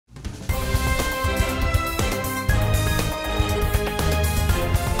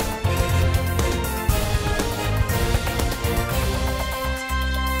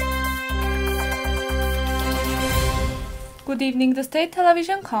Good evening. The state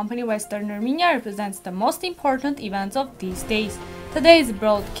television company Western Armenia represents the most important events of these days. Today's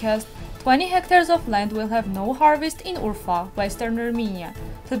broadcast, 20 hectares of land will have no harvest in Urfa, Western Armenia.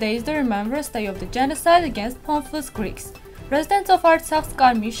 Today is the Remembrance Day of the Genocide against Pontus Greeks. Residents of Artsakh's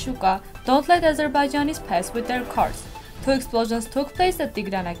Karmir, Shuka don't let Azerbaijanis pass with their cars. 2 explosions took place at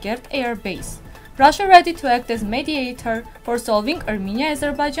Tigranakert air base. Russia ready to act as mediator for solving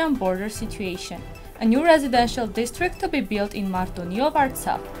Armenia-Azerbaijan border situation. A new residential district to be built in Martuni of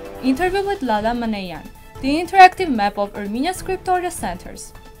Artsakh. Interview with Lala Mneyan. The interactive map of Armenia's scriptoria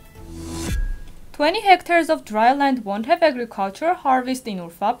centers. 20 hectares of dry land won't have agricultural harvest in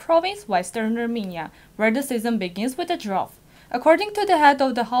Urfa province, Western Armenia, where the season begins with a drought. According to the head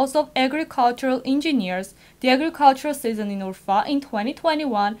of the House of Agricultural Engineers, the agricultural season in Urfa in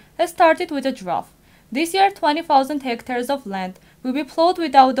 2021 has started with a drought. This year, 20,000 hectares of land will be plowed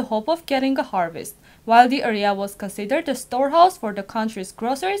without the hope of getting a harvest, while the area was considered a storehouse for the country's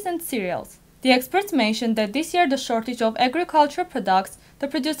groceries and cereals. The experts mentioned that this year the shortage of agricultural products the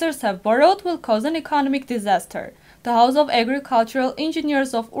producers have borrowed will cause an economic disaster. The House of Agricultural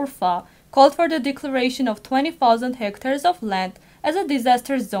Engineers of Urfa called for the declaration of 20,000 hectares of land as a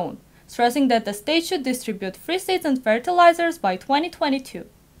disaster zone, stressing that the state should distribute free seeds and fertilizers by 2022.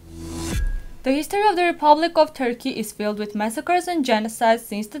 The history of the Republic of Turkey is filled with massacres and genocides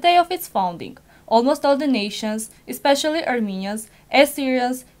since the day of its founding. Almost all the nations, especially Armenians,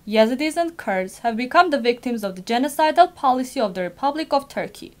 Assyrians, Yazidis and Kurds, have become the victims of the genocidal policy of the Republic of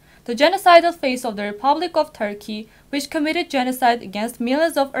Turkey. The genocidal phase of the Republic of Turkey, which committed genocide against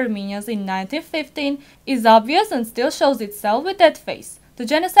millions of Armenians in 1915, is obvious and still shows itself with that phase. The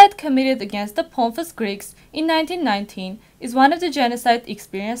genocide committed against the Pontus Greeks in 1919 is one of the genocide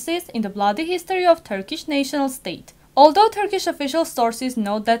experiences in the bloody history of Turkish national state. Although Turkish official sources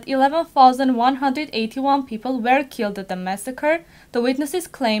note that 11,181 people were killed at the massacre, the witnesses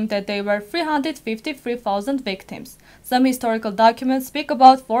claim that there were 353,000 victims. Some historical documents speak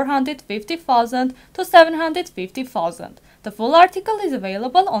about 450,000 to 750,000. The full article is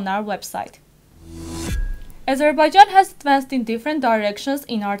available on our website. Azerbaijan has advanced in different directions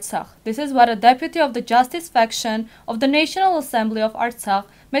in Artsakh. This is what a deputy of the Justice faction of the National Assembly of Artsakh,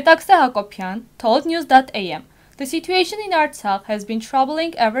 Hakopian, told News.am. The situation in Artsakh has been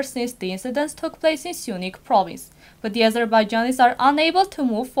troubling ever since the incidents took place in Shuka province, but the Azerbaijanis are unable to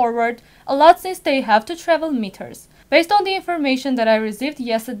move forward a lot since they have to travel meters. Based on the information that I received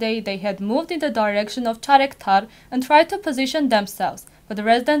yesterday, they had moved in the direction of Charektar and tried to position themselves, but the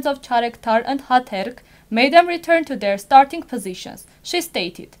residents of Charektar and Haterk made them return to their starting positions, she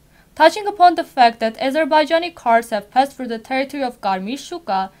stated. Touching upon the fact that Azerbaijani cars have passed through the territory of Karmir,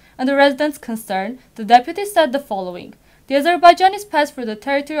 Shuka, and the residents concerned, the deputy said the following. The Azerbaijanis pass through the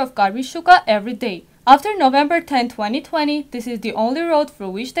territory of Karmir, Shuka every day. After November 10, 2020, this is the only road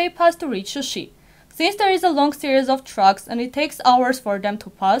through which they pass to reach Shushi. Since there is a long series of trucks and it takes hours for them to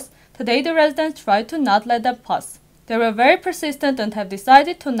pass, today the residents tried to not let them pass. They were very persistent and have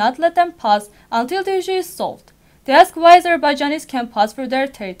decided to not let them pass until the issue is solved. They ask why Azerbaijanis can pass through their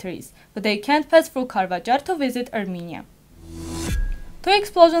territories, but they can't pass through Karvajar to visit Armenia. 2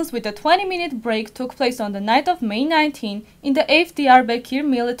 explosions with a 20-minute break took place on the night of May 19 in the 8th Diyarbekir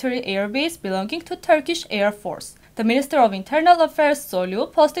military air base belonging to Turkish Air Force. The Minister of Internal Affairs Solu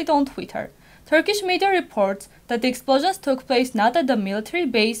posted on Twitter. Turkish media reports that the explosions took place not at the military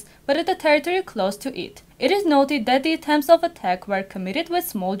base but at the territory close to it. It is noted that the attempts of attack were committed with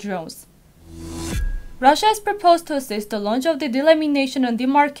small drones. Russia has proposed to assist the launch of the delimitation and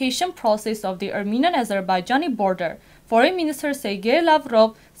demarcation process of the Armenian-Azerbaijani border. Foreign Minister Sergei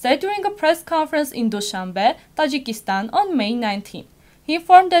Lavrov said during a press conference in Dushanbe, Tajikistan on May 19. He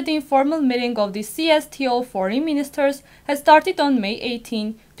informed that the informal meeting of the CSTO foreign ministers had started on May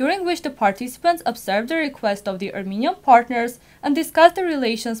 18, during which the participants observed the request of the Armenian partners and discussed the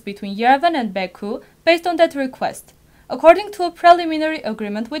relations between Yerevan and Baku based on that request. According to a preliminary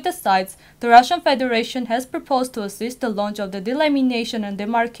agreement with the sides, the Russian Federation has proposed to assist the launch of the delimitation and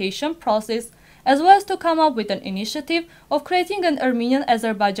demarcation process, as well as to come up with an initiative of creating an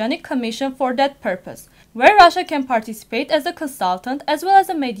Armenian-Azerbaijani commission for that purpose, where Russia can participate as a consultant as well as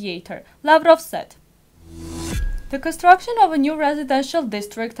a mediator, Lavrov said. The construction of a new residential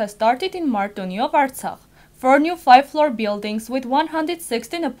district has started in Martuni of Artsakh. 4 new 5-floor buildings with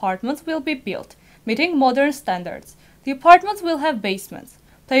 116 apartments will be built, meeting modern standards. The apartments will have basements.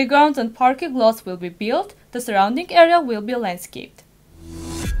 Playgrounds and parking lots will be built. The surrounding area will be landscaped.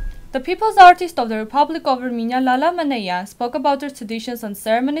 The people's artist of the Republic of Armenia, Lala Mneyan, spoke about the traditions and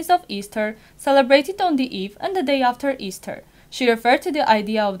ceremonies of Easter, celebrated on the eve and the day after Easter. She referred to the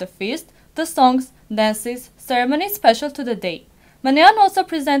idea of the feast, the songs, dances, ceremonies special to the day. Mneyan also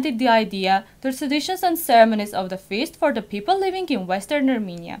presented the idea, the traditions and ceremonies of the feast for the people living in Western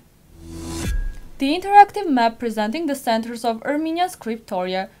Armenia. The interactive map presenting the centers of Armenian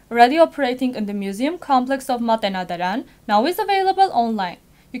scriptoria, already operating in the museum complex of Matenadaran, now is available online.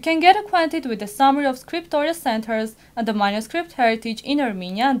 You can get acquainted with the summary of scriptoria centers and the manuscript heritage in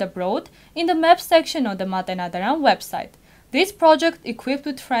Armenia and abroad in the map section of the Matenadaran website. This project, equipped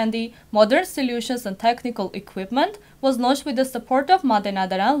with friendly, modern solutions and technical equipment, was launched with the support of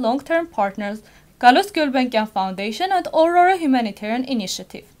Matenadaran long-term partners, Galus Gulbenkian Foundation and Aurora Humanitarian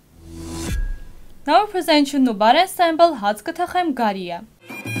Initiative. Now we present you Nubar ensemble Hatzkatachem Garia.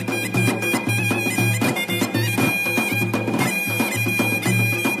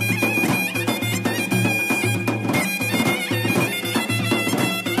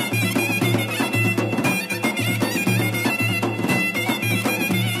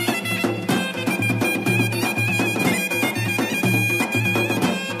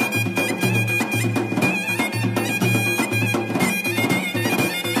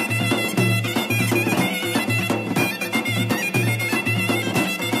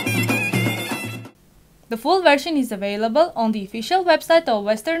 The full version is available on the official website of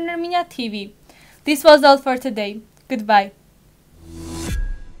Western Armenia TV. This was all for today. Goodbye.